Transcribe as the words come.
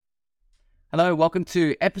Hello, welcome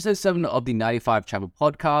to episode 7 of the 95 Travel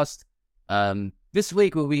Podcast. This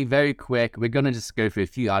week will be very quick. We're going to just go through a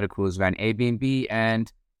few articles around Airbnb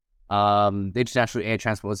and the International Air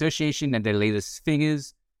Transport Association and their latest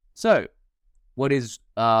figures. So, what is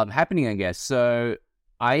happening, I guess? So,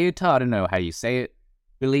 IATA, I don't know how you say it,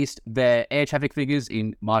 released their air traffic figures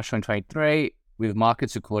in March 2023 with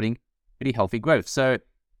markets recording pretty healthy growth. So,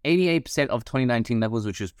 88% of 2019 levels,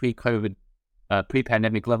 which was pre-COVID,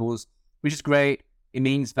 pre-pandemic levels, which is great. It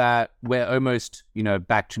means that we're almost,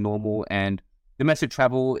 back to normal, and domestic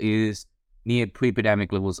travel is near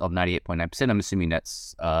pre-pandemic levels of 98.9%. I'm assuming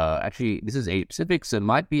that's actually, this is Asia Pacific, so it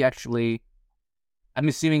might be actually, I'm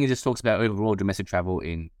assuming it just talks about overall domestic travel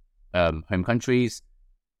in home countries.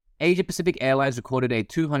 Asia Pacific Airlines recorded a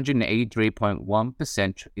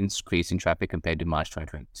 283.1% increase in traffic compared to March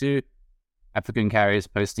 2022. African carriers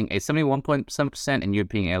posting a 71.7%, and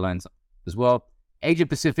European airlines as well. Asia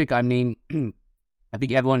Pacific, I mean, I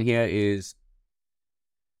think everyone here is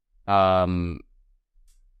traveling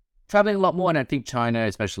a lot more, and I think China,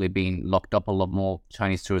 especially being locked up a lot more,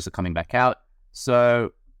 Chinese tourists are coming back out.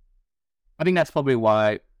 So I think that's probably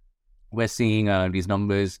why we're seeing these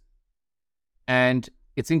numbers. And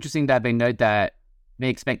it's interesting that they note that they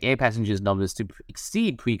expect air passengers numbers to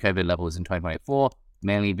exceed pre-COVID levels in 2024,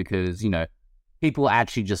 mainly because, people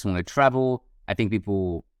actually just want to travel. I think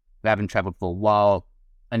people who haven't traveled for a while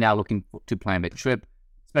are now looking to plan their trip,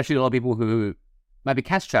 especially a lot of people who might be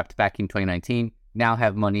cash trapped back in 2019, now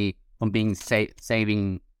have money from being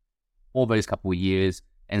saving all those couple of years,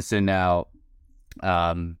 and so now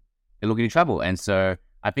they're looking to travel. And so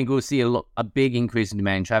I think we'll see a big increase in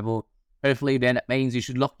demand in travel. Hopefully then that means you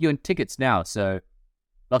should lock your tickets now. So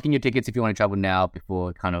lock in your tickets if you want to travel now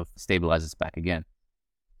before it kind of stabilizes back again.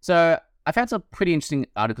 So I found some pretty interesting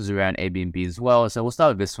articles around Airbnb as well. So we'll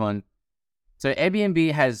start with this one. So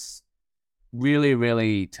Airbnb has really,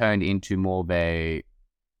 really turned into more of you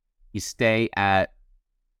stay at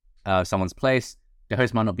someone's place. The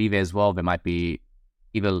host might not be there as well. They might be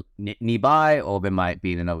either nearby, or they might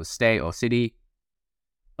be in another state or city.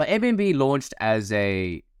 But Airbnb launched as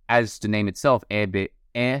the name itself,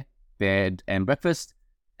 Air, Bed, and Breakfast.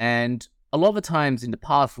 And a lot of the times in the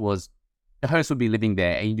past was the host would be living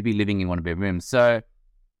there and you'd be living in one of their rooms. So,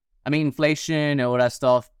 I mean, inflation and all that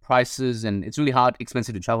stuff, prices, and it's really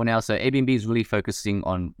expensive to travel now. So Airbnb is really focusing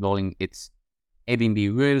on rolling its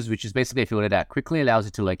Airbnb rooms, which is basically, if you order that quickly, allows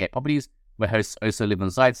you to locate properties where hosts also live on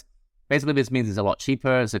sites. Basically, this means it's a lot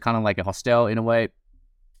cheaper. So kind of like a hostel in a way.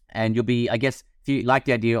 And you'll be, I guess, if you like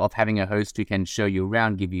the idea of having a host who can show you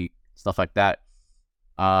around, give you stuff like that.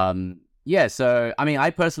 Yeah, so, I mean,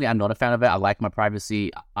 I personally am not a fan of it. I like my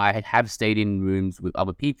privacy. I have stayed in rooms with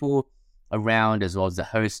other people around as well as the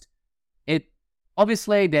host.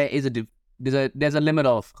 Obviously, there's a limit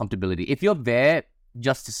of comfortability. If you're there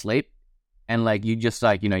just to sleep and, you just,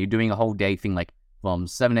 you're doing a whole day thing, from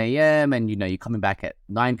 7 a.m. and, you're coming back at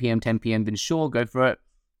 9 p.m., 10 p.m., then sure, go for it.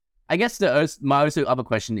 I guess my other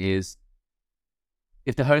question is,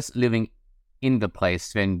 if the host's living in the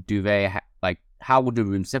place, then do they how would the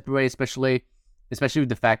room separate, especially with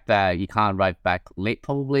the fact that you can't arrive back late,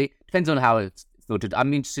 probably. Depends on how it's filtered.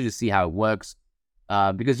 I'm interested to see how it works,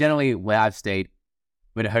 because generally where I've stayed,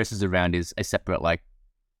 where the host is around is a separate,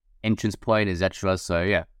 entrance point, etc. So,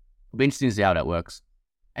 yeah, it'll be interesting to see how that works.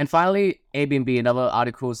 And finally, Airbnb, another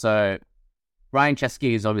article. So, Brian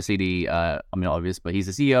Chesky is obviously not obvious, but he's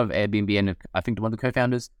the CEO of Airbnb and I think one of the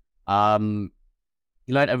co-founders.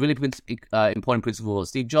 He learned a really important principle of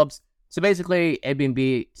Steve Jobs. So basically,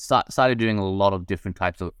 Airbnb started doing a lot of different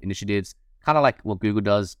types of initiatives, kind of like what Google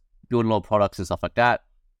does, building a lot of products and stuff like that.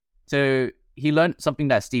 So he learned something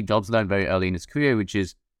that Steve Jobs learned very early in his career, which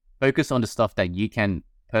is focus on the stuff that you can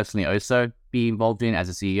personally also be involved in as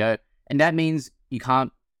a CEO. And that means you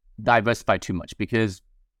can't diversify too much because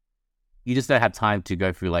you just don't have time to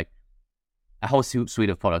go through a whole suite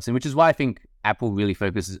of products. And which is why I think Apple really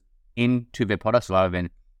focuses into their products rather than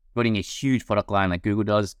building a huge product line like Google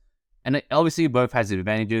does. And it obviously both has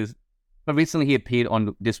advantages. But recently he appeared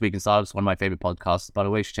on This Week in Startups, one of my favorite podcasts, by the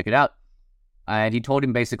way, you should check it out. And he told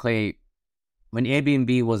him basically, when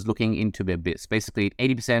Airbnb was looking into their bits, basically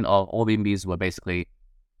 80% of all Airbnbs were basically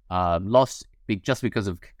lost just because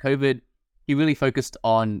of COVID. He really focused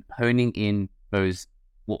on honing in those,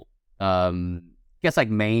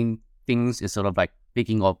 main things, is sort of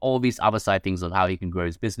thinking of all these other side things of how he can grow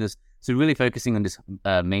his business. So really focusing on this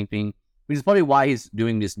main thing, which is probably why he's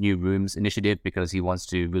doing this new rooms initiative, because he wants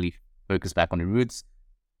to really focus back on the roots,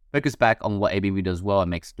 focus back on what Airbnb does well and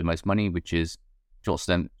makes the most money, which is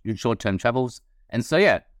short-term travels. And so,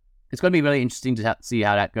 yeah, it's going to be really interesting to see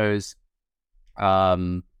how that goes.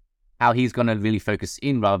 I how he's going to really focus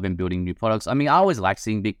in rather than building new products. I mean, I always like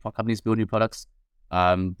seeing big companies build new products,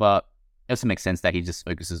 but it also makes sense that he just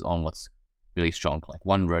focuses on what's really strong, like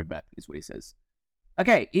one roadmap is what he says.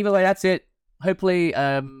 Okay, either way, that's it. Hopefully,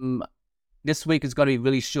 this week is going to be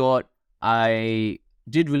really short. I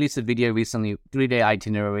did release a video recently, 3-day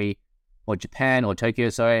itinerary for Japan or Tokyo,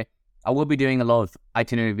 sorry. I will be doing a lot of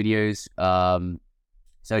itinerary videos,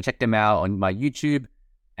 so check them out on my YouTube.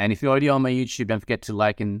 And if you're already on my YouTube, don't forget to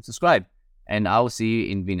like and subscribe. And I will see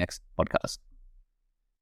you in the next podcast.